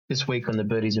This week on the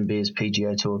Birdies and Beers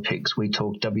PGA Tour picks, we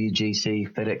talk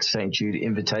WGC FedEx St. Jude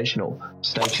Invitational.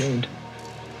 Stay tuned.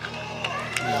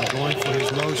 Now going for his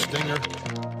low stinger.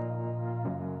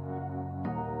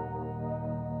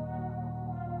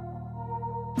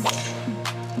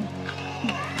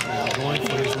 Now going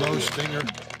for his low stinger.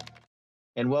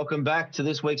 And welcome back to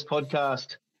this week's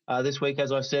podcast. This week,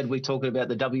 as I said, we're talking about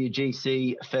the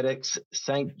WGC FedEx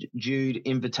St. Jude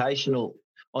Invitational.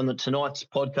 On tonight's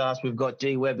podcast, we've got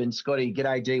D Webb and Scotty.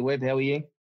 G'day, D Webb. How are you?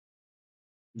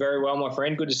 Very well, my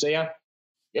friend. Good to see you.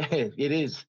 Yeah, it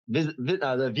is.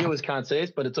 The viewers can't see us,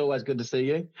 but it's always good to see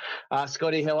you.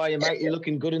 Scotty, how are you, mate? You're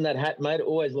looking good in that hat, mate.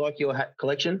 Always like your hat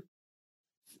collection.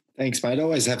 Thanks, mate. I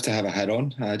always have to have a hat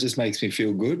on. It just makes me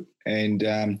feel good. And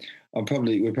we're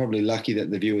probably lucky that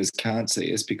the viewers can't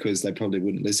see us because they probably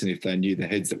wouldn't listen if they knew the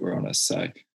heads that were on us. So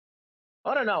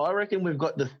I don't know. I reckon we've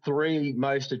got the three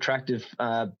most attractive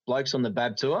blokes on the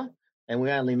BAB Tour, and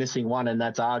we're only missing one, and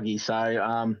that's Argy. So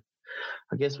I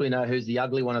guess we know who's the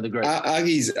ugly one of the group.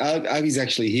 Argy's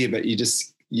actually here, but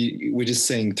we're just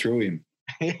seeing through him.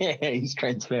 Yeah, he's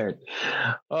transparent.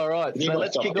 All right, so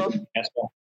let's kick off. Casper.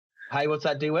 Hey, what's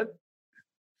that, D-Web?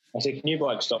 I said, can you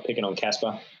blokes stop picking on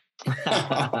Casper?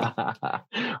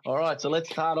 All right, so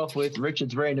let's start off with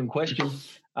Richard's random question.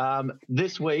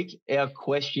 This week, our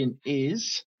question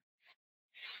is,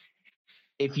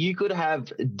 if you could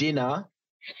have dinner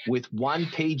with one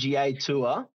PGA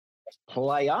Tour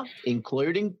player,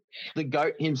 including the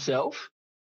GOAT himself,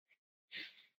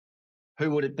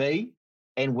 who would it be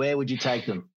and where would you take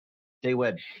them?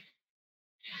 D-Web.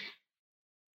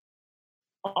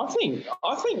 I think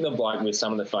the bloke with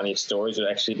some of the funniest stories would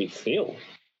actually be Phil.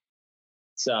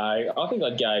 So I think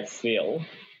I'd go Phil.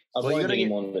 I'd want to get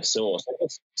him on the sauce.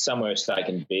 Somewhere steak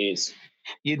and beers.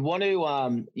 You'd want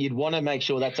to make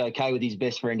sure that's okay with his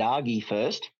best friend Argy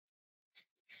first.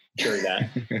 True that.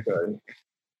 True.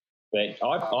 But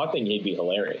I think he'd be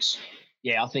hilarious.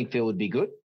 Yeah, I think Phil would be good.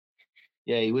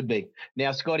 Yeah, he would be.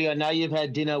 Now, Scotty, I know you've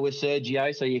had dinner with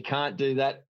Sergio, so you can't do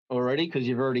that already because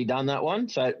you've already done that one.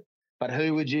 So, but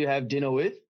who would you have dinner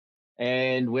with,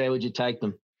 and where would you take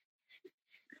them?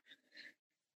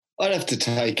 I'd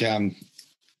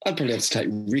probably have to take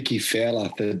Ricky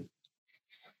Fowler,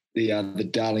 the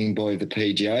darling boy of the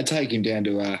PGA. I'd take him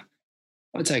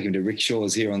to Rick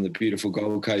Shaw's here on the beautiful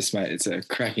Gold Coast, mate. It's a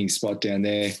cracking spot down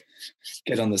there.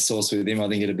 Get on the sauce with him. I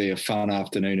think it'd be a fun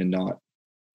afternoon and night.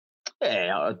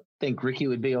 Yeah, I think Ricky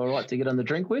would be all right to get on the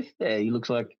drink with. Yeah, he looks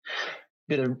like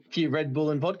a few Red Bull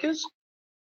and vodkas.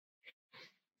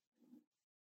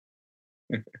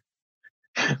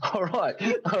 All right.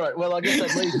 Well, I guess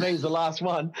that leaves me as the last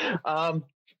one. I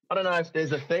don't know if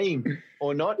there's a theme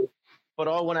or not, but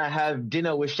I want to have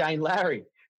dinner with Shane Lowry.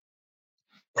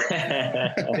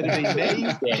 It'd be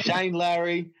me, Shane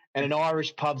Lowry, and an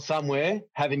Irish pub somewhere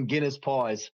having Guinness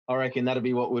pies. I reckon that'd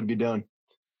be what we'd be doing.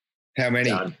 How many?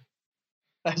 Done.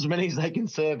 As many as they can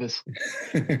service.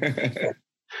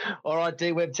 All right,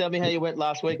 D-Web, tell me how you went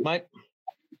last week, mate.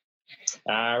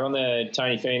 We're on the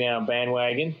Tony Finau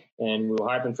bandwagon, and we were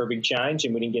hoping for a big change,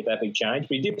 and we didn't get that big change.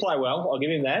 But he did play well. I'll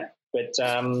give him that. But,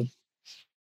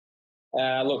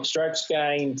 look, strokes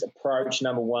gained, approach,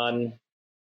 number one,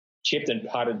 chipped and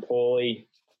putted poorly.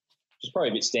 Which is probably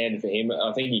a bit standard for him.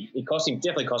 I think he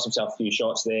definitely cost himself a few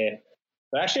shots there.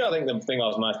 But actually, I think the thing I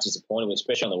was most disappointed with,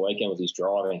 especially on the weekend, was his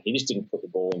driving. He just didn't put the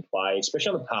ball in play,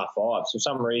 especially on the par five. For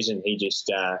some reason, he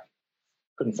just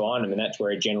couldn't find him, and that's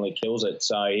where he generally kills it.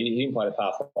 So he didn't play the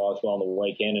par five well on the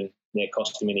weekend, and it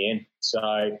cost him in the end.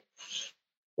 So,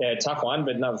 yeah, tough one,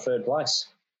 but another third place.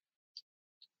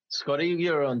 Scotty,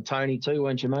 you're on Tony too,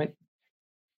 weren't you, mate?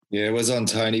 Yeah, it was on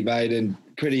Tony, mate, and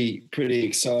pretty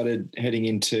excited heading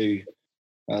into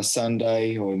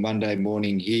Sunday or Monday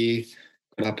morning here.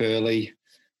 Got up early,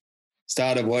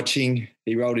 started watching.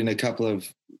 He rolled in a couple of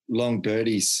long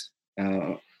birdies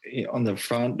on the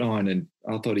front nine, and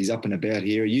I thought he's up and about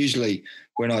here. Usually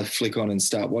when I flick on and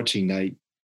start watching, they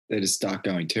just start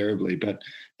going terribly. But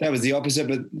that was the opposite.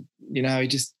 But, he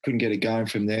just couldn't get it going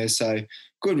from there. So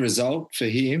good result for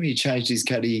him. He changed his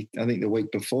caddy, I think, the week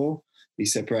before. He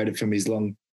separated from his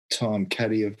long-time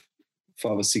caddy of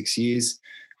 5 or 6 years,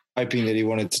 hoping that he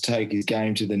wanted to take his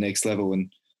game to the next level.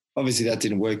 And obviously that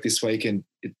didn't work this week, and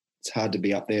it's hard to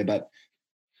be up there. But,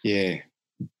 yeah,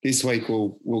 this week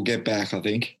we'll get back, I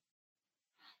think.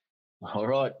 All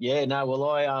right. Yeah, no, well,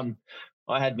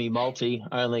 I had me multi.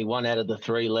 Only one out of the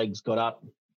three legs got up.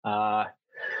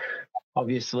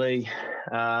 Obviously,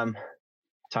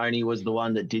 Tony was the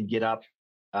one that did get up.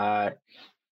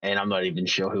 And I'm not even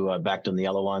sure who I backed on the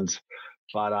other ones.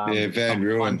 But Van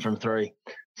Ruin. 1 from 3.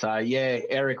 So, yeah,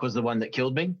 Eric was the one that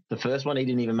killed me. The first one, he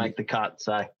didn't even make the cut.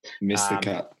 So Missed the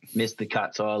cut. Missed the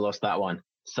cut, so I lost that one.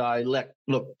 So,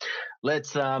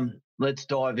 let's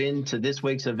dive into this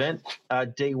week's event.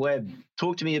 D Webb,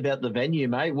 talk to me about the venue,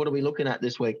 mate. What are we looking at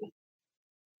this week?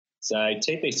 So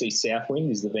TPC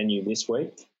Southwind is the venue this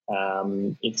week.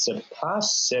 It's a par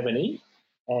 70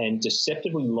 and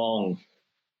deceptively long.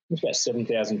 It's about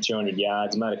 7,200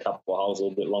 yards. Made a couple of holes a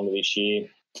little bit longer this year.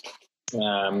 It's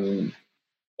kind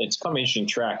of an interesting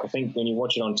track. I think when you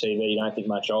watch it on TV, you don't think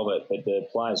much of it, but the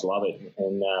players love it,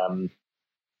 and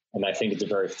they think it's a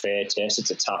very fair test.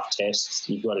 It's a tough test.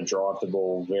 You've got to drive the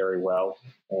ball very well,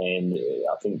 and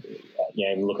I think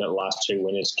looking at the last two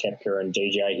winners, Koepka and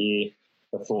DJ here.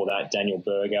 Before that, Daniel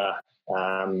Berger.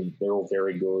 They're all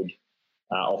very good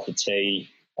off the tee.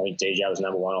 I think DJ was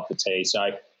number one off the tee.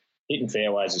 So hitting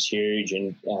fairways is huge,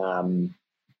 and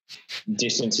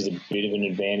distance is a bit of an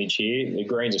advantage here. The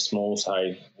greens are small, so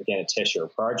again, it tests your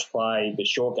approach play. The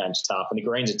short game's tough, and the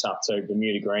greens are tough too.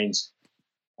 Bermuda greens.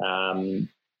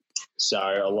 So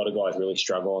a lot of guys really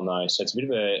struggle on those. So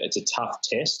it's a tough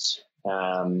test.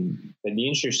 But the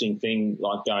interesting thing,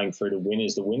 like going through the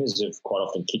winners have quite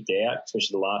often kicked out,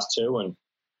 especially the last two, and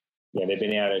they've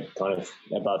been out at kind of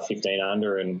above 15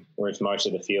 under, and whereas most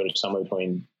of the field is somewhere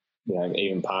between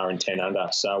even par and 10 under.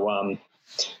 So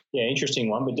interesting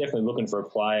one, but definitely looking for a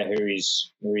player who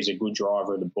is a good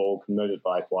driver of the ball, can move it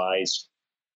both ways,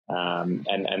 and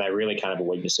they really can't have a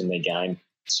weakness in their game.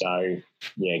 So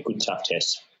good tough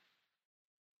test.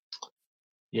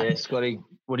 Yeah, Scotty,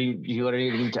 what do you got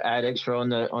anything to add extra on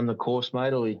the course,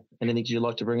 mate, or anything you'd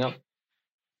like to bring up?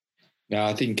 No,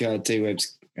 I think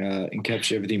D-Web's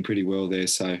encapsulated everything pretty well there,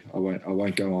 so I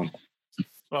won't go on.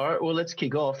 All right, well, let's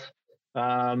kick off.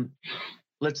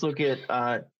 Let's look at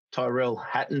Tyrrell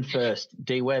Hatton first.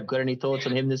 D-Web, got any thoughts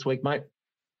on him this week, mate?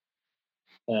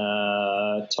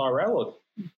 Tyrrell or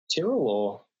Tyrrell,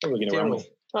 or what are we going to run with?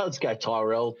 Oh, let's go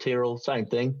Tyrrell, same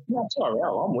thing. No,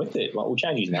 Tyrrell, I'm with it. We'll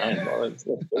change his name. Let's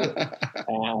do it.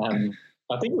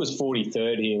 I think it was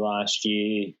 43rd here last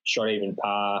year, shot even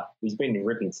par. He's been in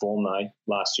ripping form, though,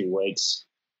 last 2 weeks.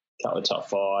 A couple of top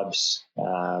fives.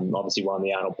 Obviously won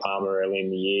the Arnold Palmer early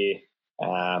in the year.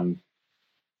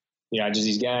 Does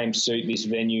his game suit this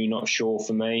venue? Not sure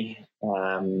for me.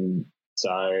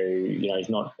 So, he's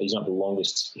not the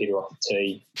longest hitter off the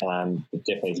tee, but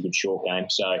definitely has a good short game.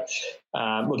 So,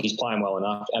 he's playing well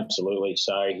enough, absolutely.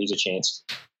 So, he's a chance.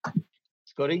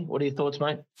 Scotty, what are your thoughts,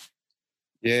 mate?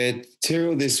 Yeah,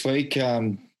 Tyrrell this week,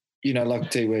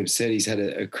 like T-Web said, he's had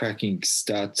a cracking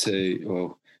start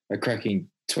a cracking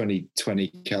 2020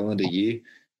 calendar year.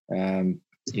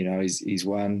 He's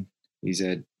won. He's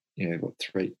had,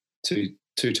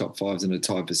 two top fives and a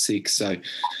tie for 6. So,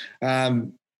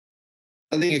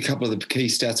 I think a couple of the key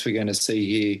stats we're going to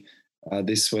see here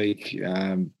this week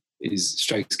is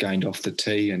strokes gained off the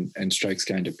tee and strokes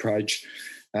gained approach.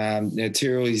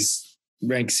 Tyrrell is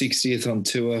ranked 60th on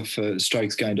tour for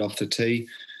strokes gained off the tee,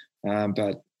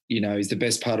 but he's the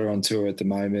best putter on tour at the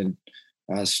moment.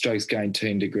 Strokes gained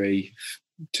tee to green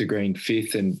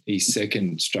 5th, and he's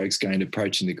second strokes gained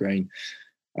approaching the green.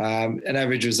 An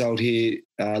average result here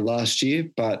last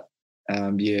year, but I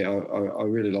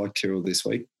really like Tyrrell this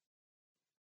week.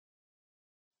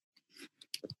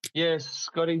 Yes,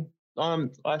 Scotty, I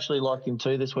actually like him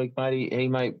too this week, mate. He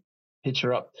may pitch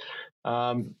her up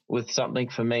with something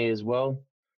for me as well.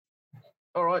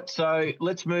 All right, so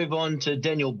let's move on to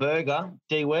Daniel Berger.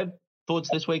 D-Web, thoughts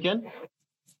this weekend?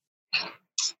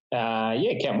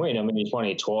 Can win. I mean, he's won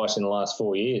here twice in the last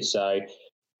 4 years. So,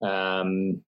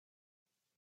 that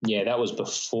was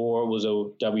before it was a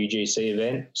WGC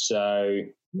event. So,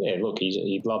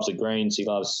 he loves the greens. He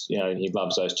loves, he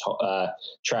loves those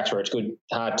tracks where it's good,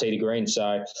 hard tee to green.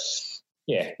 So,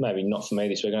 maybe not for me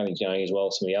this week. I don't think he's going as well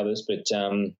as some of the others. But,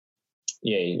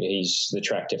 the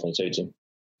track definitely suits him.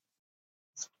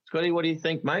 Scotty, what do you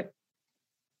think, mate?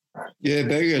 Yeah,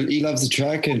 Berger, he loves the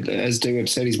track. And as D-Web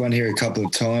said, he's won here a couple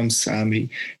of times. He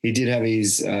did have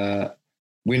his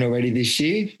win already this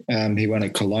year. He won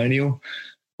at Colonial.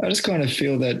 I just kind of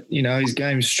feel that, his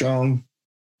game's strong.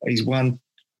 He's won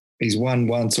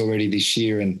once already this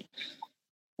year, and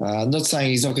I'm not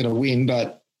saying he's not going to win,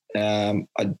 but I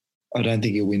don't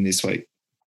think he'll win this week.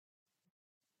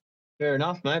 Fair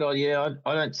enough, mate.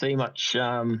 I don't see much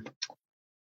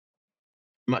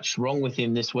wrong with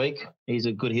him this week. He's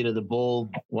a good hit of the ball,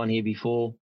 won here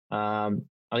before. I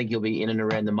think he'll be in and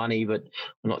around the money, but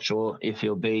I'm not sure if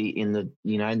he'll be in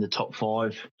the top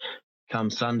 5 come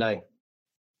Sunday.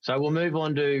 So we'll move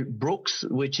on to Brooks,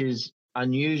 which is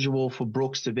unusual for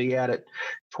Brooks to be out at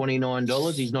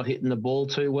 $29. He's not hitting the ball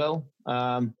too well.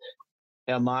 And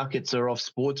our markets are off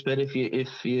Sportsbet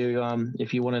if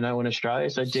you want to know in Australia.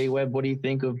 So D Webb, what do you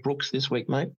think of Brooks this week,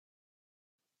 mate?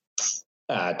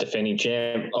 Defending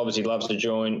champ, obviously loves to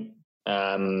join.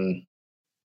 But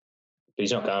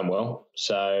he's not going well.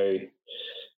 So,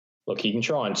 look, he can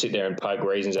try and sit there and poke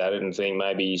reasons at it and think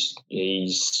maybe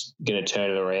he's going to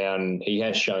turn it around. He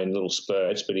has shown little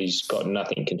spurts, but he's got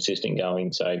nothing consistent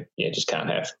going. So, yeah, just can't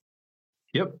have.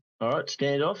 Yep. All right,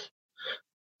 stand off.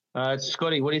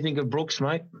 Scotty, what do you think of Brooks,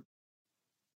 mate?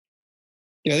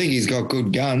 Yeah, I think he's got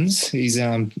good guns. He's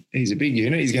a big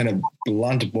unit. He's going to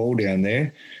blunt a ball down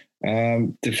there.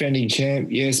 Defending champ,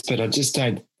 yes, but I just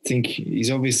don't think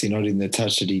he's obviously not in the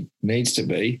touch that he needs to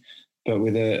be. But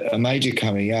with a major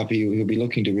coming up, he'll be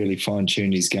looking to really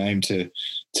fine-tune his game to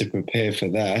prepare for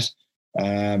that.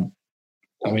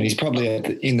 I mean, he's probably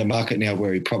in the market now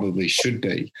where he probably should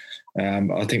be.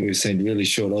 I think we've seen really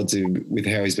short odds with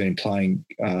how he's been playing,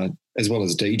 as well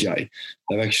as DJ.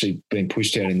 They've actually been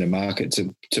pushed out in the market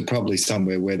to probably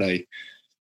somewhere where they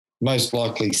most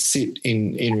likely sit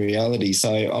in reality.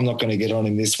 So I'm not going to get on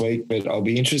him this week, but I'll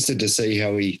be interested to see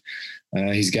how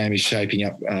his game is shaping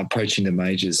up approaching the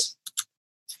majors.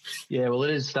 Yeah, well,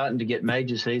 it is starting to get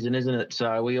major season, isn't it?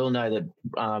 So we all know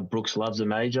that Brooks loves a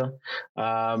major.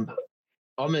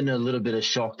 I'm in a little bit of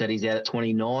shock that he's out at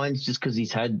 29 just because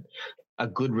he's had a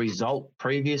good result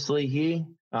previously here.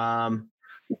 And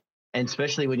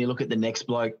especially when you look at the next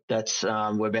bloke that's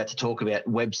we're about to talk about,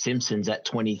 Webb Simpson's at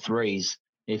 23s.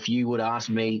 If you would ask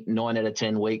me 9 out of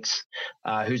 10 weeks,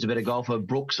 who's a better golfer,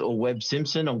 Brooks or Webb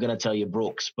Simpson, I'm going to tell you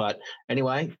Brooks. But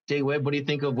anyway, D Webb, what do you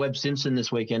think of Webb Simpson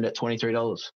this weekend at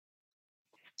 $23?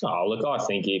 Oh, look, I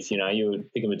think if, you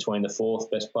would pick him between the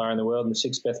fourth best player in the world and the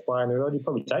sixth best player in the world, you'd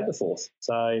probably take the fourth.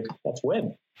 So that's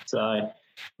Webb. So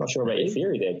not sure about your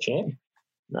theory there, champ.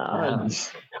 No,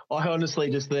 I honestly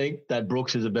just think that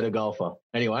Brooks is a better golfer.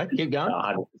 Anyway, keep going.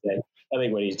 100%. I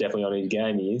think when he's definitely on his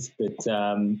game, he is. But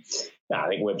I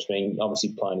think Webb's been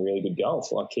obviously playing really good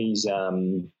golf. Like he's,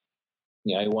 he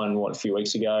won, a few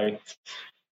weeks ago,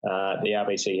 the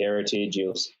RBC Heritage. He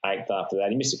was 8th after that.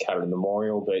 He missed a cut at the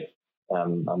Memorial, but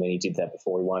he did that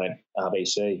before he won at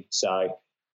RBC. So,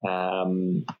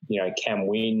 can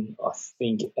win. I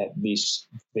think at this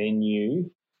venue,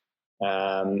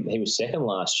 he was second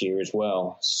last year as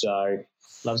well. So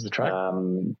loves the track.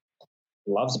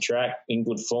 Loves the track, in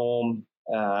good form.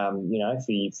 If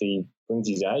he brings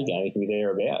his A game, he can be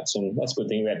thereabouts. And that's the good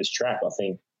thing about this track. I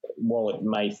think while it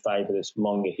may favour the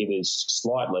longer hitters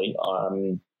slightly,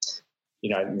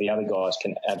 the other guys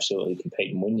can absolutely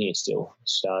compete and win here still.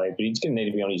 So, but he's going to need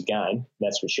to be on his game,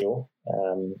 that's for sure.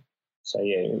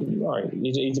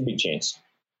 He's a big chance.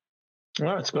 All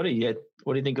right, Scotty, yeah.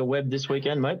 What do you think of Webb this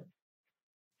weekend, mate?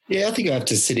 Yeah, I think I have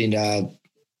to sit in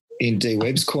D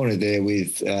Webb's corner there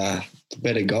with the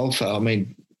better golfer. I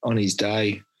mean, on his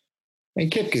day,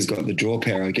 Koepka's got the draw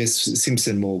power. I guess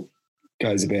Simpson more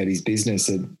goes about his business,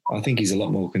 and I think he's a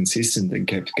lot more consistent than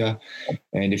Koepka.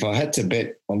 And if I had to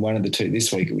bet on one of the two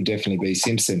this week, it would definitely be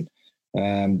Simpson.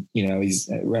 He's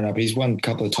run up. He's won a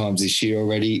couple of times this year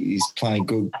already. He's playing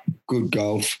good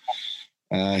golf.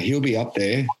 He'll be up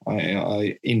there.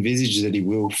 I envisage that he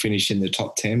will finish in the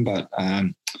top 10, but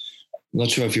I'm not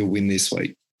sure if he'll win this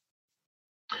week.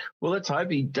 Well, let's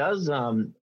hope he does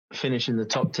finish in the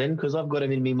top 10 because I've got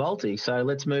him in me multi. So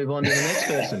let's move on to the next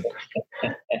person.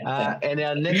 And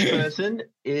our next person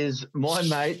is my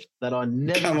mate that I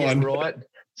never get right.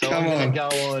 So I'm going to go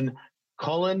on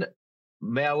Colin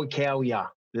Morikawa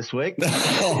this week.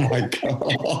 Oh, my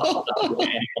God.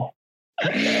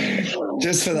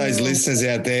 Just for those listeners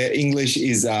out there, English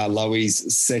is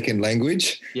Loey's second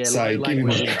language. Yeah, so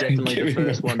language is definitely the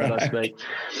first one that I speak.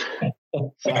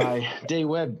 So, D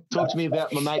Webb, talk to me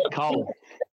about my mate Cole.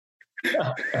 There's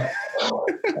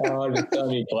so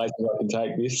many places I can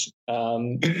take this. But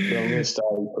I'm going to stay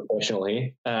professional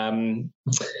here.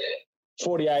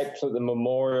 48th at the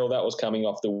Memorial. That was coming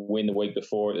off the win the week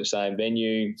before at the same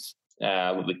venue.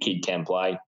 The kid can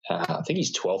play. I think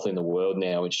he's 12th in the world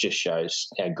now, which just shows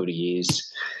how good he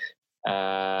is.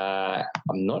 I'm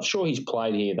not sure he's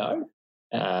played here, though.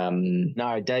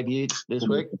 No, debuted this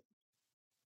week.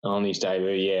 On his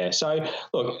debut, yeah. So,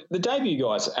 look, the debut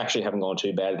guys actually haven't gone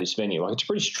too bad at this venue. Like, it's a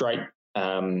pretty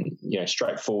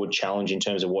straightforward challenge in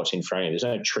terms of what's in front of you. There's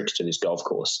no tricks to this golf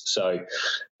course. So,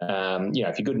 if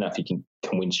you're good enough, you can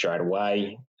win straight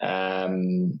away.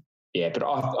 But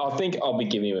I think I'll be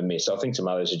giving him a miss. I think some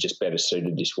others are just better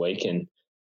suited this week. And,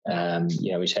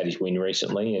 he's had his win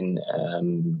recently. And,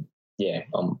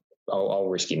 I'll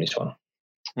risk him this one.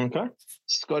 Okay.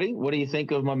 Scotty, what do you think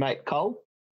of my mate Cole?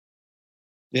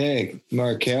 Yeah,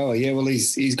 Morikawa. Yeah, well,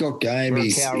 he's got game.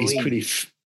 He's pretty.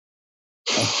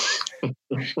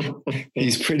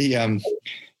 He's pretty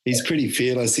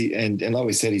fearless, and like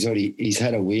we said, he's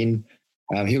had a win.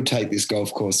 He'll take this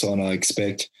golf course on, I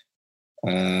expect.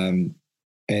 And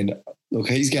look,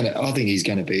 I think he's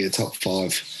going to be a top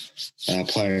 5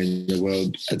 player in the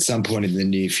world at some point in the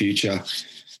near future.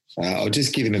 I'll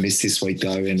just give him a miss this week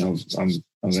though, and I'm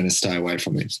going to stay away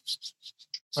from him.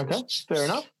 Okay, fair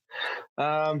enough.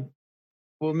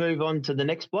 We'll move on to the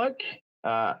next bloke.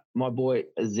 My boy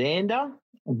Xander.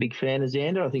 I'm a big fan of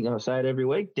Xander. I think I say it every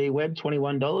week. D-Web,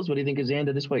 $21. What do you think of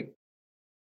Xander this week?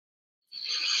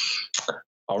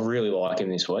 I really like him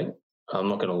this week. I'm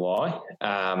not going to lie.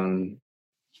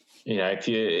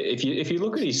 If you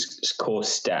look at his core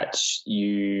stats,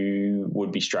 you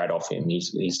would be straight off him.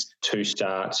 He's 2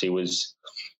 starts. He was,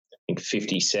 I think,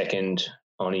 52nd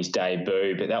on his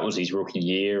debut, but that was his rookie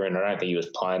year, and I don't think he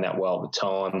was playing that well at the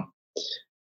time.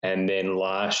 And then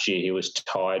last year he was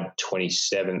tied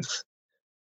 27th.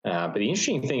 But the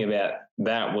interesting thing about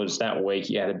that was that week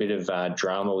he had a bit of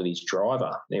drama with his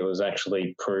driver. It was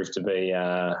actually proved to be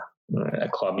a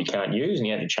club you can't use, and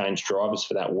he had to change drivers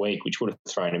for that week, which would have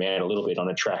thrown him out a little bit on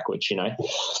a track, which,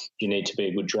 you need to be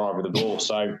a good driver of the ball.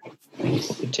 So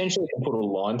potentially can put a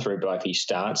line through both his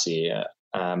starts here.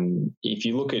 If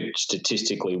you look at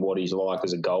statistically what he's like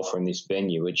as a golfer in this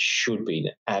venue, it should be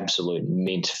an absolute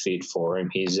mint fit for him.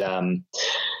 He's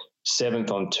 7th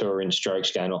on tour in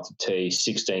strokes gained off the tee,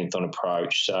 16th on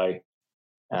approach. So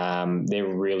they're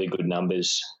really good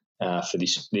numbers for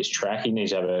this track. He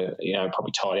needs to have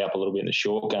probably tidy up a little bit in the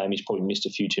short game. He's probably missed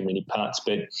a few too many putts,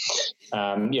 but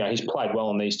he's played well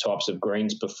on these types of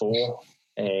greens before,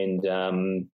 and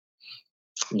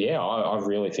I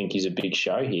really think he's a big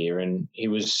show here. And he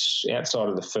was, outside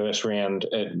of the first round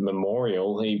at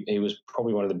Memorial, he was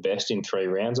probably one of the best in 3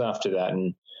 rounds after that,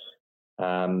 and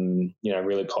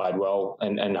really played well,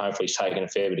 and hopefully he's taken a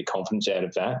fair bit of confidence out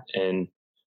of that. And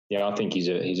I think he's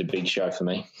a big show for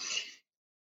me.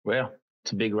 Well,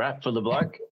 it's a big wrap for the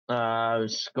bloke.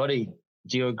 Scotty,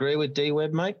 do you agree with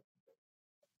D-Web, mate?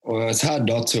 Well, it's hard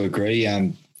not to agree.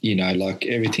 Like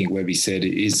everything Webby said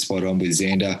is spot on with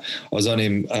Xander. I was on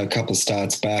him a couple of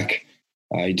starts back.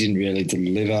 He didn't really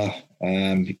deliver.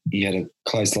 He had a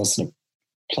close loss in a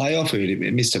playoff. He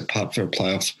missed a putt for a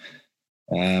playoff.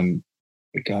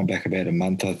 Going back about a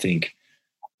month, I think.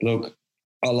 Look,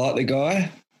 I like the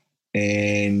guy,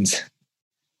 and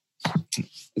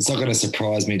it's not going to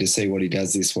surprise me to see what he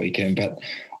does this weekend, but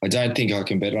I don't think I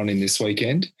can bet on him this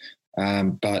weekend.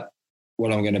 But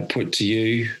what I'm going to put to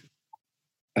you,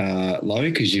 Lo,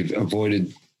 because you've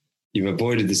avoided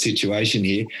the situation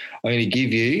here, I'm going to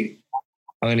give you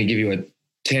a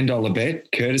 $10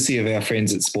 bet, courtesy of our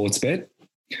friends at Sportsbet.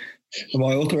 Am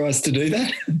I authorised to do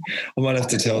that? I might have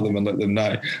to tell them and let them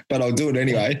know, but I'll do it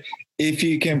anyway. If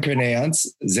you can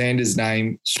pronounce Xander's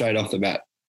name straight off the bat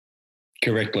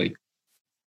correctly.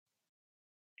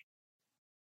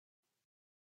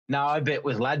 No, I bet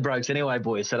with Ladbrokes anyway,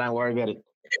 boys, so don't worry about it.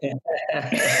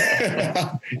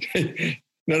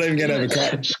 Not even going to have a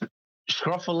crack.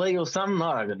 Scroffily or something?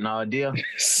 I got no idea.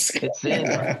 It's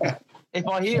Xander. If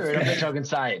I hear it, I bet you I can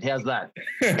say it. How's that?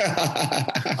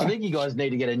 I think you guys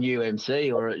need to get a new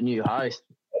MC or a new host.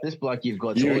 This bloke you've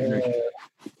got is ordinary.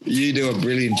 You do a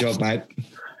brilliant job, mate.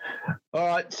 All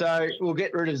right, so we'll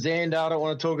get rid of Xander. I don't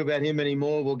want to talk about him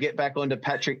anymore. We'll get back onto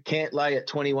Patrick Cantlay at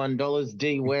 $21.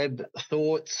 D-Web,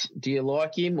 thoughts? Do you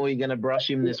like him, or are you going to brush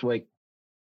him this week?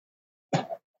 I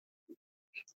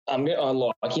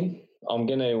like him. I'm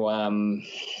going to. I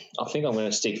think I'm going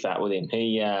to stick fat with him.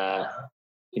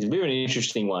 He's a bit of an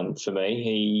interesting one for me.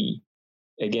 He,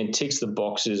 again, ticks the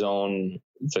boxes on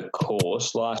the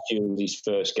course. Last year was his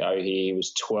first go here. He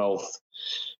was 12th,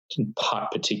 didn't putt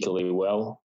particularly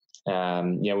well.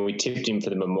 We tipped him for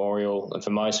the Memorial, and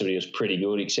for most of it he was pretty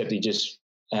good, except he just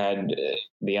had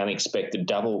the unexpected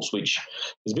doubles, which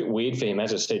is a bit weird for him.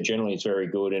 As I said, generally it's very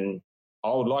good, and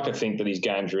I would like to think that his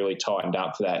game's really tightened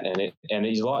up for that. And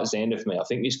he's like Xander for me. I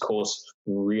think this course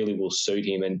really will suit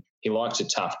him, and he likes a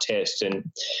tough test. And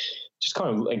just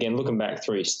kind of, again, looking back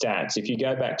through his stats, if you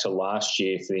go back to last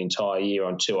year for the entire year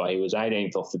on tour, he was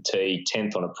 18th off the tee,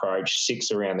 10th on approach,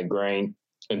 6th around the green,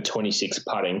 and 26th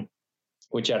putting,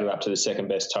 which added up to the second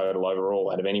best total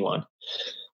overall out of anyone.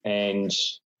 And,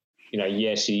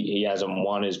 yes, he hasn't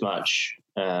won as much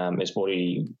as what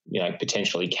he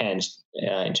potentially can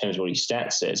in terms of what his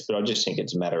stats says, but I just think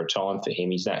it's a matter of time for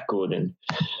him. He's that good, and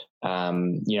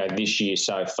this year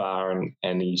so far,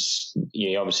 and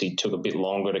he obviously took a bit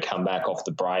longer to come back off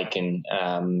the break, and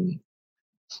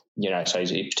So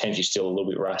he's potentially still a little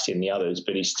bit rusty in the others,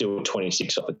 but he's still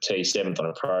 26 off the tee, 7th on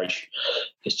approach.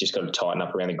 He's just got to tighten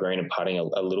up around the green and putting a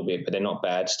little bit, but they're not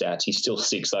bad stats. He's still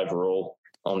 6th overall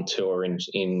on tour in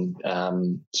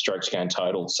strokes gained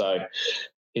total. So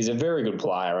he's a very good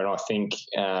player, and I think,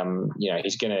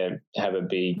 he's going to have a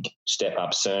big step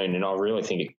up soon, and I really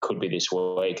think it could be this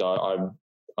week. I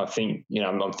think,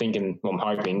 I'm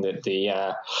hoping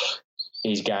that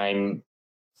his game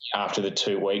after the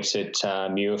 2 weeks at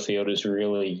Muirfield has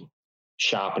really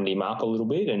sharpened him up a little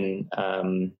bit, and I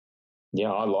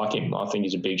like him. I think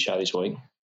he's a big show this week.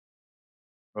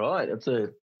 Right, it's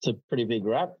a pretty big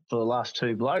wrap for the last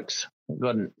 2 blokes. I've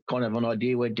got kind of an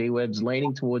idea where D-Web's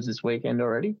leaning towards this weekend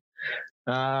already.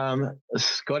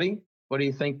 Scotty, what do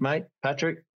you think, mate?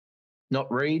 Patrick,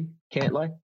 not Reed,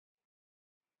 Cantlay?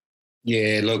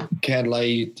 Yeah, look,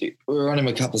 Cantlay, we were on him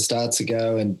a couple of starts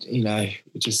ago, and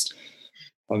just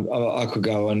I could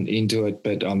go on into it,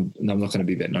 but I'm not going to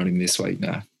be betting on him this week.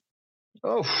 No.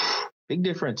 Oh, big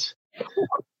difference.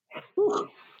 All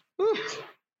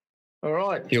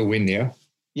right, he'll win now.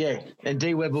 Yeah, and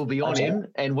D-Web will be on him,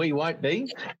 and we won't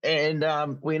be, and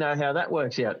we know how that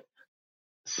works out.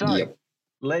 So yep.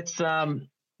 Let's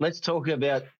talk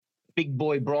about big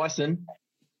boy Bryson.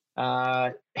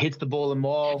 Hits the ball a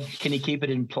mile. Can he keep it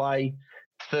in play?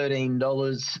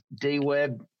 $13.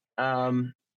 D-Web.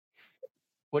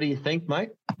 What do you think,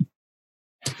 mate?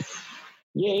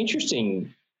 Yeah,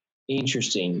 interesting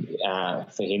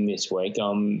for him this week.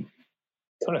 I'm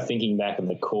kind of thinking back on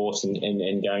the course and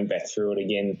going back through it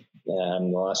again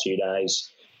the last few days.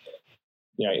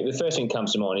 The first thing that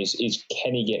comes to mind is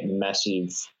can he get massive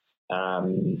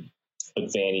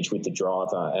advantage with the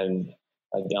driver? And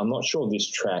I'm not sure this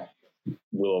track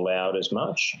will allow it as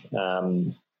much.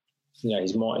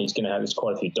 He's going to have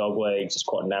quite a few dog legs. It's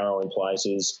quite narrow in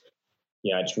places.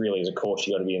 It's really, as a course,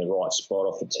 you've got to be in the right spot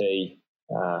off the tee.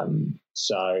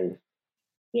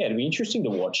 It'll be interesting to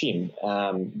watch him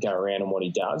go around and what he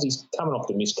does. He's coming off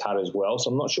the missed cut as well, so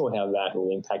I'm not sure how that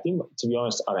will impact him. To be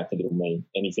honest, I don't think it'll mean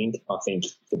anything. I think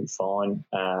he'll be fine.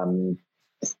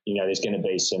 There's going to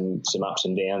be some ups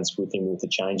and downs with him with the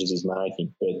changes he's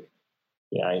making, but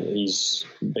he's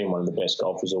been one of the best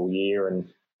golfers all year, and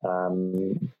I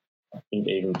think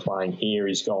even playing here,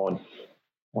 he's gone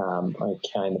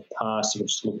okay in the past. If I'm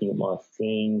just looking at my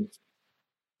thing,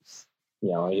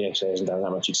 he actually hasn't done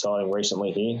that much exciting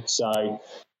recently here. So,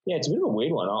 it's a bit of a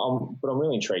weird one, but I'm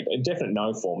really intrigued. A definite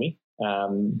no for me.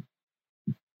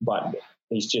 But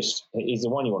he's the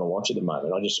one you want to watch at the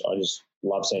moment. I just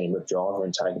love seeing him rip driver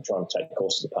and trying to take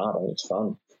courses apart. I think it's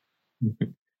fun.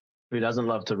 Who doesn't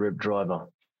love to rip driver?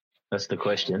 That's the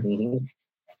question. Mm-hmm.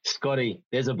 Scotty,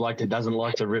 there's a bloke that doesn't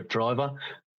like to rip driver.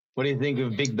 What do you think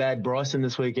of big bad Bryson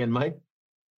this weekend, mate?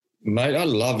 Mate, I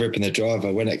love ripping the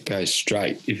driver when it goes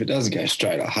straight. If it doesn't go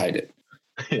straight, I hate it.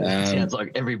 Sounds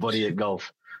like everybody at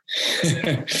golf.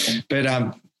 But,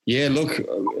 look,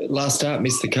 last start,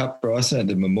 missed the cup, Bryson, at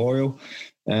the Memorial.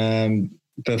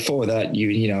 Before that,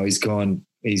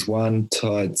 he's won,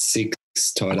 tied 6th,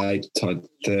 tied 8th, tied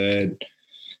 3rd,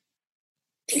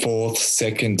 4th,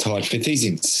 2nd, tied 5th. He's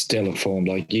in stellar form.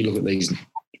 Like, you look at these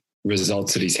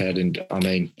results that he's had, and, I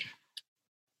mean,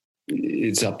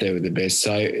 it's up there with the best.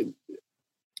 So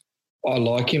I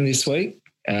like him this week.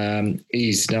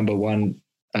 He's number 1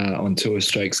 on tour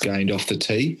strokes gained off the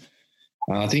tee.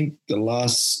 I think the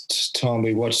last time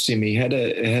we watched him, he had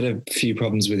a few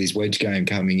problems with his wedge game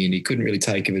coming in. He couldn't really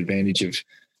take advantage of,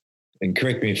 and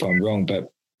correct me if I'm wrong,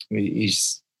 but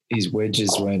his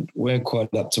wedges weren't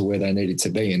quite up to where they needed to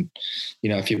be. And,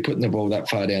 if you're putting the ball that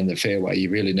far down the fairway, you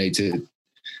really need to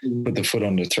put the foot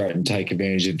on the throat and take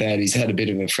advantage of that. He's had a bit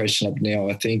of a freshen up now,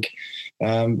 I think,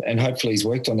 and hopefully he's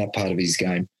worked on that part of his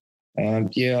game. I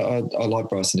like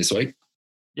Bryson this week.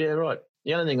 Yeah, right.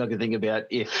 The only thing I can think about,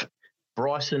 if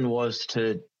Bryson was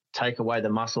to take away the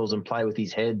muscles and play with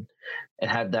his head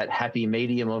and have that happy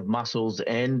medium of muscles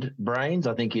and brains,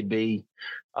 I think he'd be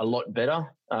a lot better.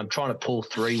 Trying to pull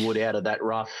 3 wood out of that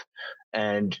rough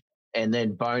and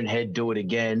then bonehead do it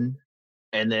again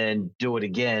and then do it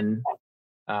again.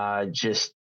 I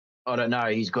don't know.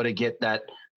 He's got to get that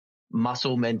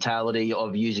muscle mentality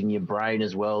of using your brain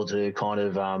as well to kind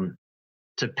of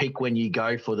to pick when you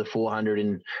go for the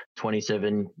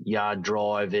 427-yard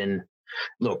drive. And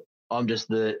look, I'm just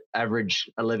the average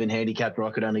 11 handicapper.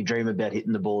 I could only dream about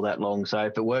hitting the ball that long. So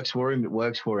if it works for him, it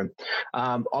works for him.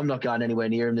 I'm not going anywhere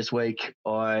near him this week.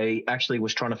 I actually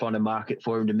was trying to find a market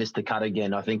for him to miss the cut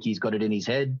again. I think he's got it in his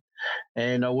head,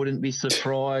 and I wouldn't be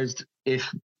surprised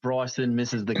if Bryson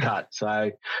misses the cut.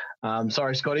 So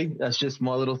sorry, Scotty. That's just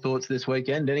my little thoughts this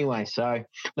weekend anyway. So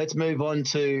let's move on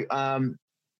to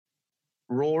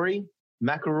Rory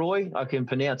McIlroy. I can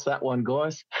pronounce that one,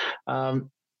 guys.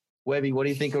 Webby, what do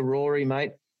you think of Rory,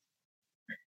 mate?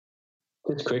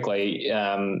 Just quickly,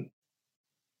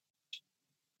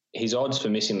 his odds for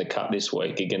missing the cut this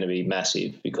week are going to be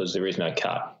massive because there is no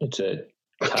cut. It's a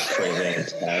cut-free event.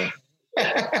 So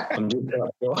I'm just not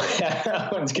sure how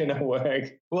that one's going to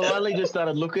work. Well, I only just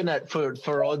started looking at for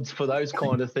odds for those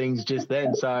kind of things just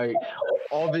then. So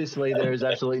obviously there is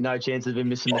absolutely no chance of him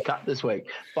missing the cut this week.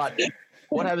 But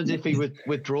what happens if he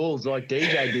withdraws like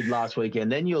DJ did last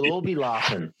weekend? Then you'll all be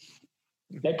laughing.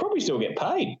 They probably still get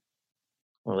paid.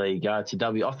 Well, there you go. It's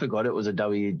I forgot it was a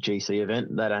WGC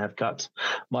event. They don't have cuts.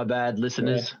 My bad,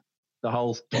 listeners. Yeah. The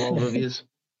whole 12 of yous.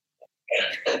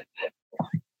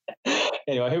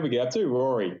 Anyway, who we get up to?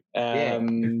 Rory.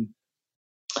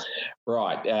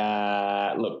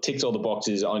 Right. Look, ticks all the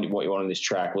boxes on what you want on this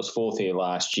track. Was fourth here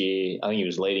last year. I think he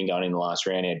was leading going in the last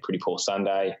round. He had a pretty poor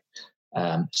Sunday.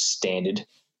 Standard.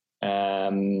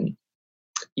 The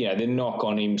knock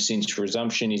on him since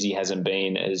resumption is he hasn't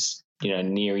been as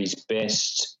near his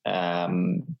best.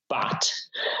 But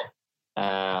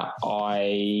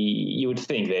you would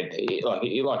think that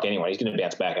like anyone, he's going to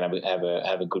bounce back and have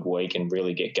a good week and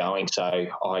really get going. So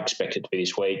I expect it to be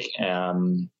this week.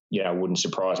 It wouldn't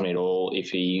surprise me at all if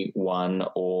he won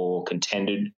or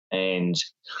contended, and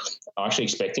I actually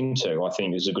expect him to. I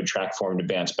think there's a good track for him to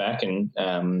bounce back and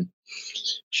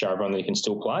show everyone that he can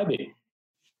still play a bit.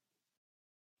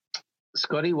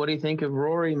 Scotty, what do you think of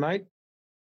Rory, mate?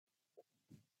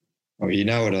 Well, you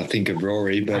know what I think of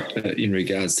Rory, but in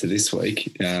regards to this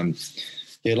week, like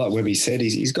Webby said,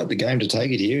 he's got the game to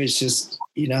take it here. It's just,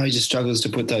 he just struggles to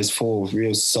put those 4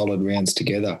 real solid rounds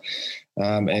together.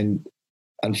 And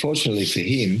unfortunately for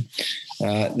him,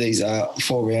 these are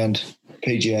 4-round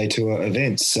PGA Tour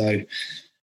events. So,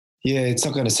 yeah, it's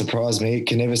not going to surprise me. It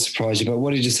can never surprise you. But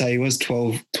what did you say? He was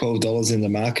 $12 in the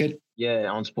market?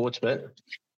 Yeah, on Sportsbet.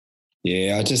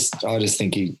 Yeah, I just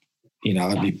think he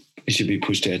should be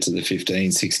pushed out to the 15s,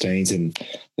 16s, and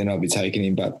then I'll be taking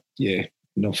him. But, yeah,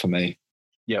 not for me.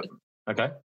 Yep. Okay.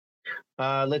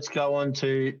 Let's go on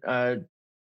to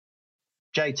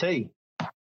JT.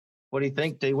 What do you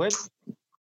think, D-Web?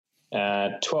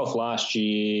 12th last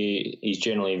year. He's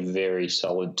generally very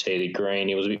solid tee to green.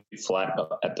 He was a bit flat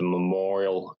at the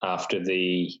Memorial after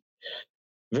the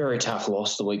very tough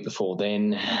loss the week before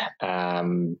then.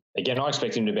 Again, I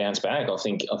expect him to bounce back. I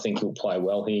think he'll play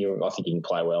well here. I think he can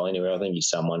play well anyway. I think he's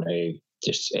someone who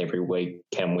just every week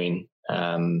can win.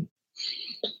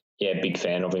 Big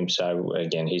fan of him. So,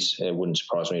 again, it wouldn't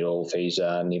surprise me at all if he's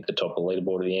near the top of the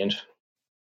leaderboard at the end.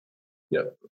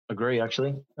 Yep. Agree,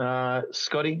 actually.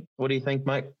 Scotty, what do you think,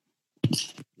 mate?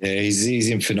 Yeah, he's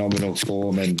in phenomenal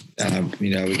form, and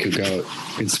we could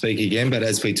speak again. But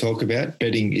as we talk about,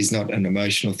 betting is not an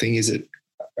emotional thing, is it,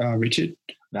 Richard?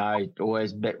 No,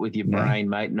 always bet with your brain,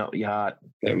 mate, not your heart.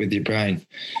 Bet with your brain.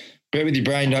 Bet with your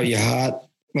brain, not your heart.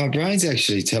 My brain's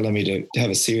actually telling me to have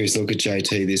a serious look at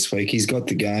JT this week. He's got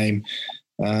the game.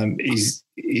 He's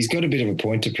got a bit of a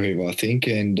point to prove, I think,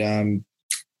 and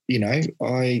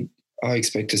I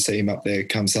expect to see him up there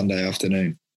come Sunday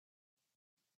afternoon.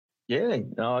 Yeah,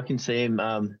 no, I can see him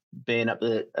being up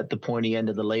at the pointy end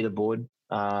of the leaderboard.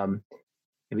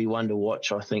 It'd be one to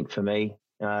watch, I think, for me.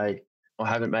 I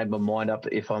haven't made my mind up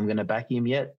if I'm going to back him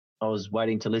yet. I was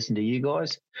waiting to listen to you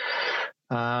guys.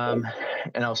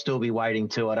 And I'll still be waiting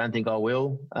too. I don't think I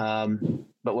will. But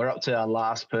we're up to our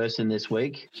last person this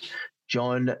week.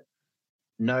 John,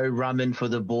 no rumming for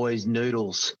the boys'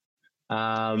 noodles.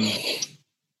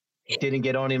 Didn't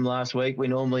get on him last week. We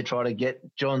normally try to get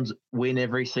John's win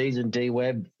every season.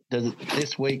 D-Web,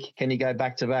 this week, can he go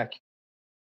back-to-back?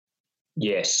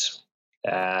 Yes.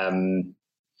 I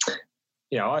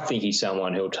think he's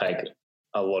someone who'll take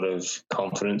a lot of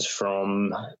confidence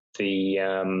from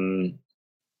the,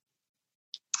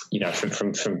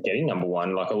 from getting number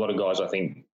one. Like a lot of guys, I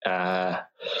think,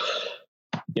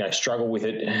 struggle with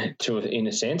it in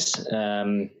a sense.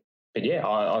 But yeah,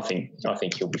 I think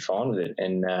he'll be fine with it,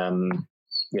 and I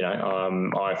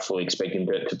fully expect him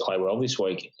to play well this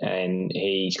week, and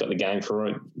he's got the game for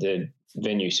it. The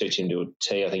venue suits him to a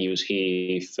T. I think he was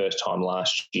here first time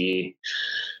last year,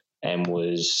 and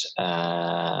was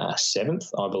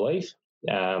 7th, I believe.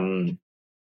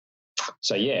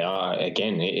 So yeah,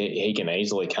 again, he can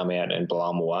easily come out and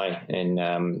blow them away, and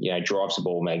drives the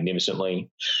ball magnificently.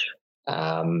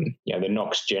 The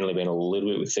knock's generally been a little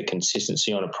bit with the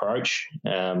consistency on approach,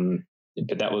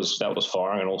 but that was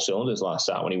firing on all cylinders last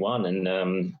start when he won,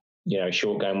 and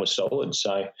short game was solid.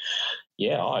 So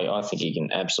yeah, I think he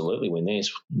can absolutely win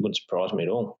this. Wouldn't surprise me at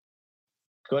all.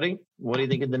 Scotty, what do you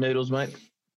think of the noodles, mate?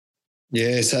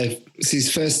 Yeah, so it's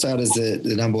his first start as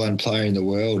the number one player in the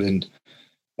world, and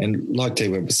like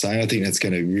D-Web was saying, I think that's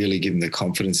going to really give him the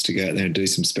confidence to go out there and do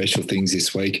some special things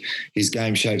this week. His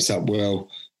game shapes up well.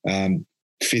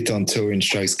 Fifth on tour in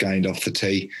strokes gained off the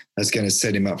tee. That's going to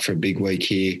set him up for a big week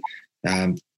here.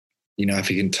 If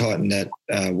he can tighten that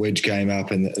wedge game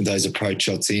up and those approach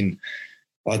shots in,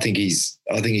 I think he's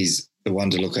the one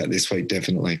to look at this week,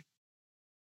 definitely.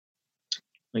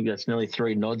 I think that's nearly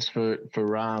 3 nods for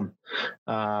Rahm.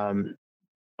 I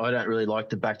don't really like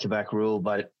the back-to-back rule,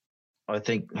 but I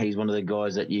think he's one of the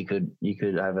guys that you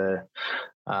could have a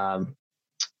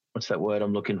what's that word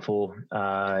I'm looking for?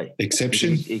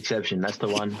 Exception. Exception. That's the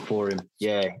one for him.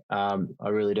 Yeah, I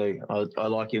really do. I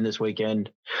like him this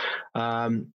weekend.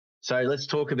 So let's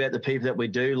talk about the people that we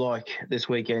do like this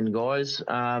weekend, guys.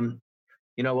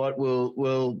 You know what?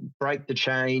 We'll break the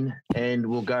chain and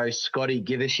we'll go. Scotty,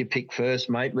 give us your pick first,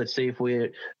 mate. Let's see if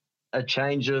we're a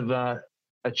change of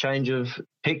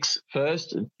picks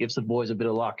first. It gives the boys a bit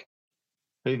of luck.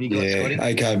 Who have you got, Scotty?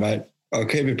 Okay, mate. I'll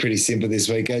keep it pretty simple this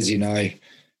week, as you know.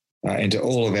 And to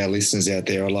all of our listeners out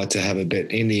there, I'd like to have a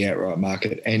bet in the outright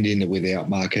market and in the without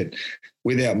market.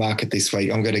 Without market this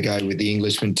week, I'm going to go with the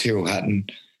Englishman, Tyrrell Hatton.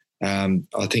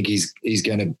 I think he's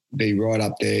going to be right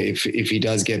up there. If he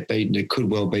does get beaten, it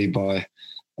could well be by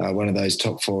one of those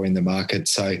top 4 in the market.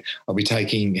 So I'll be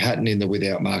taking Hatton in the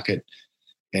without market,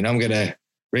 and I'm going to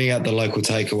ring out the local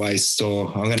takeaway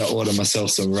store. I'm going to order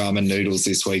myself some ramen noodles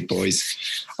this week, boys.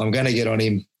 I'm going to get on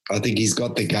him. I think he's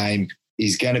got the game.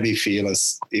 He's going to be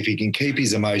fearless. If he can keep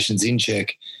his emotions in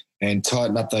check and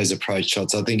tighten up those approach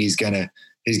shots, I think he's going to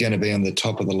be on the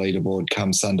top of the leaderboard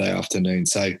come Sunday afternoon.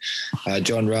 So,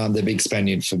 John Rahm, the big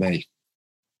Spaniard for me.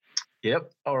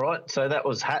 Yep. All right. So that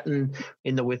was Hatton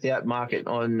in the without market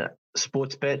on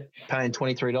Sportsbet, paying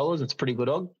 $23. It's pretty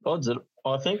good odds,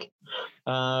 I think.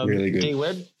 Really good.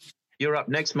 D-Web, you're up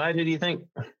next, mate. Who do you think?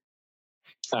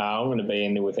 I'm going to be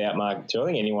in the without market too. I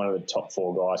think any one of the top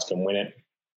 4 guys can win it.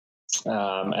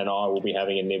 And I will be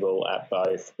having a nibble at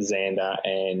both Xander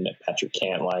and Patrick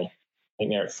Cantlay. I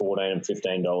think they're at $14 and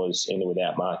 $15 in the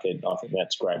without market. I think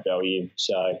that's great value.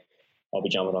 So I'll be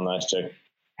jumping on those 2.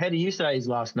 How do you say his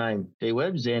last name,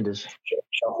 D-Web? Xander's?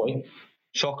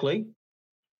 Shockley.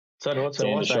 So do I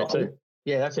say it too.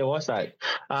 Yeah, that's how I say it.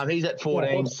 He's at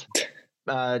 14s.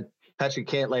 Patrick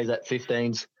Cantlay's at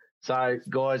 15s. So,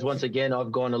 guys, once again,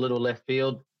 I've gone a little left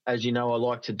field, as you know I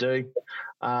like to do.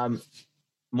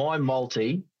 My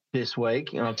multi this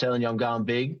week, and I'm telling you I'm going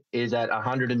big, is at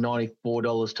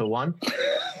 $194 to 1.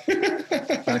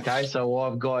 Okay, so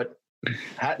I've got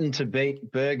Hatton to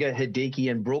beat Berger, Hideki,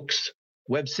 and Brooks.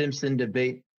 Webb Simpson to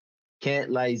beat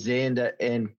Cantlay, Xander,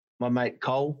 and my mate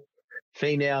Cole.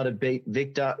 Finau to beat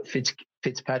Victor,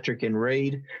 Fitzpatrick, and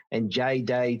Reed. And J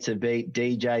Day to beat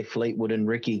DJ, Fleetwood, and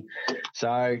Ricky.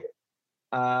 So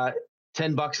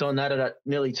 $10 on that at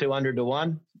nearly 200 to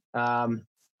 1.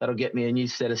 That'll get me a new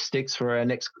set of sticks for our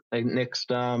next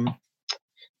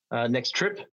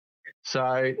trip.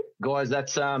 So, guys,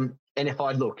 that's and if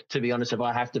to be honest, if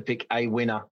I have to pick a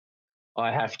winner,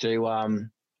 I have to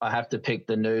pick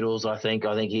the Noodles. I think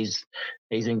he's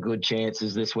in good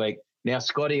chances this week. Now,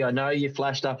 Scotty, I know you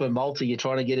flashed up a multi. You're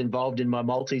trying to get involved in my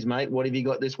multis, mate. What have you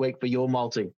got this week for your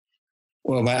multi?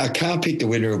 Well, mate, I can't pick the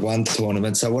winner of one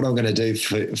tournament. So what I'm going to do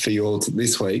for you all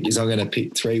this week is I'm going to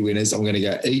pick 3 winners. I'm going to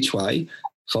go each way,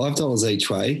 $5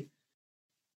 each way.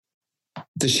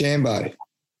 DeChambeau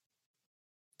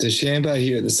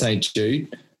here at the St.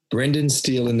 Jude. Brendan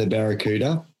Steele in the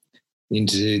Barracuda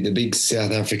into the big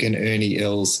South African Ernie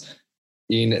Els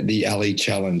in the Alley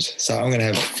Challenge. So I'm going to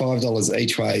have $5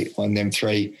 each way on them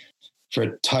 3 for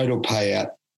a total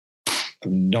payout of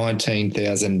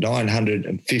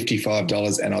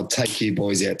 $19,955, and I'll take you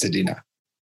boys out to dinner.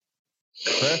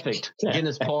 Perfect.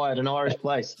 Guinness pie at an Irish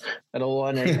place. That's all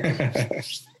I need.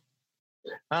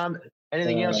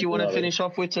 Anything else you want to finish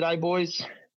off with today, boys?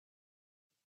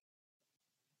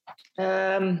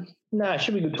 No, it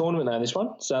should be a good tournament though, this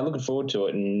one. So looking forward to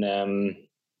it, and I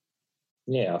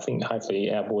think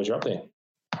hopefully our boys are up there.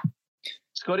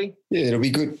 Scotty? Yeah, it'll be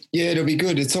good.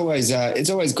 It's always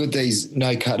good, these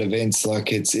no-cut events.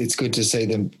 Like it's good to see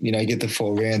them, get the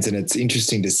 4 rounds, and it's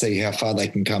interesting to see how far they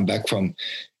can come back from.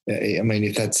 I mean,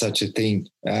 if that's such a thing.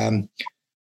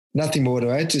 Nothing more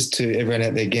to add, just to everyone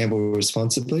out there, gamble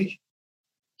responsibly.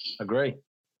 Agree.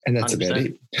 And that's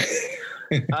 100%.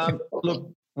 About it.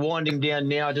 Look, winding down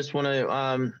now, I just want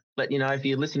to let you know, if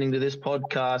you're listening to this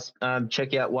podcast,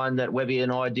 check out one that Webby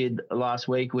and I did last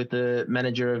week with the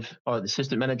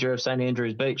assistant manager of St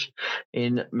Andrews Beach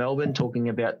in Melbourne, talking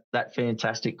about that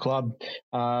fantastic club.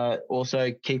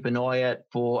 Also, keep an eye out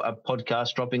for a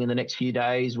podcast dropping in the next few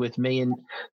days with me and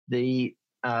the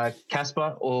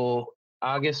Casper or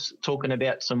Argus talking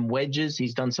about some wedges.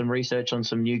 He's done some research on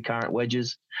some new current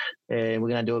wedges, and we're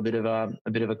going to do a bit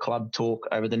of a club talk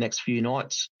over the next few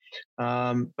nights.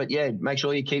 But yeah, make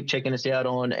sure you keep checking us out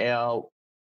on our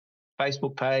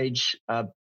Facebook page,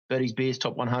 Birdie's Beers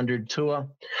Top 100 Tour.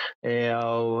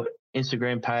 Our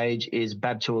Instagram page is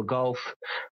Bab Tour Golf.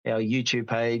 Our YouTube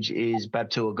page is Bab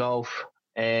Tour Golf,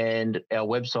 and our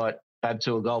website,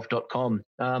 babtourgolf.com.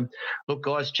 Look,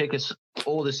 guys, check us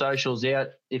all the socials out.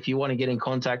 If you want to get in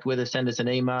contact with us, send us an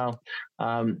email.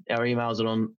 Our emails are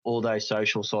on all those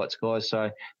social sites, guys.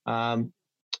 So,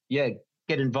 yeah,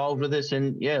 get involved with us,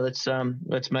 and yeah,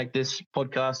 let's make this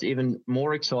podcast even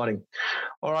more exciting.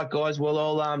 All right, guys.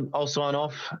 Well, I'll sign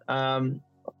off.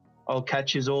 I'll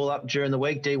catch you all up during the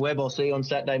week. D Webb, I'll see you on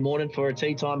Saturday morning for a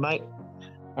tea time, mate.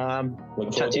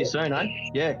 Chat to you soon, eh?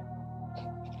 Yeah.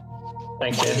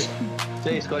 Thanks, Jess.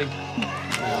 See you, Scotty.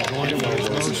 Going for his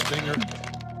nose stinger.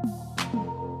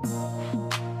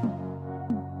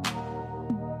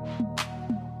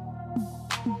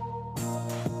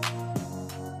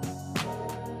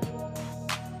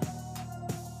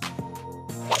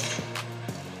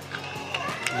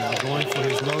 Going for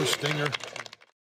his nose stinger.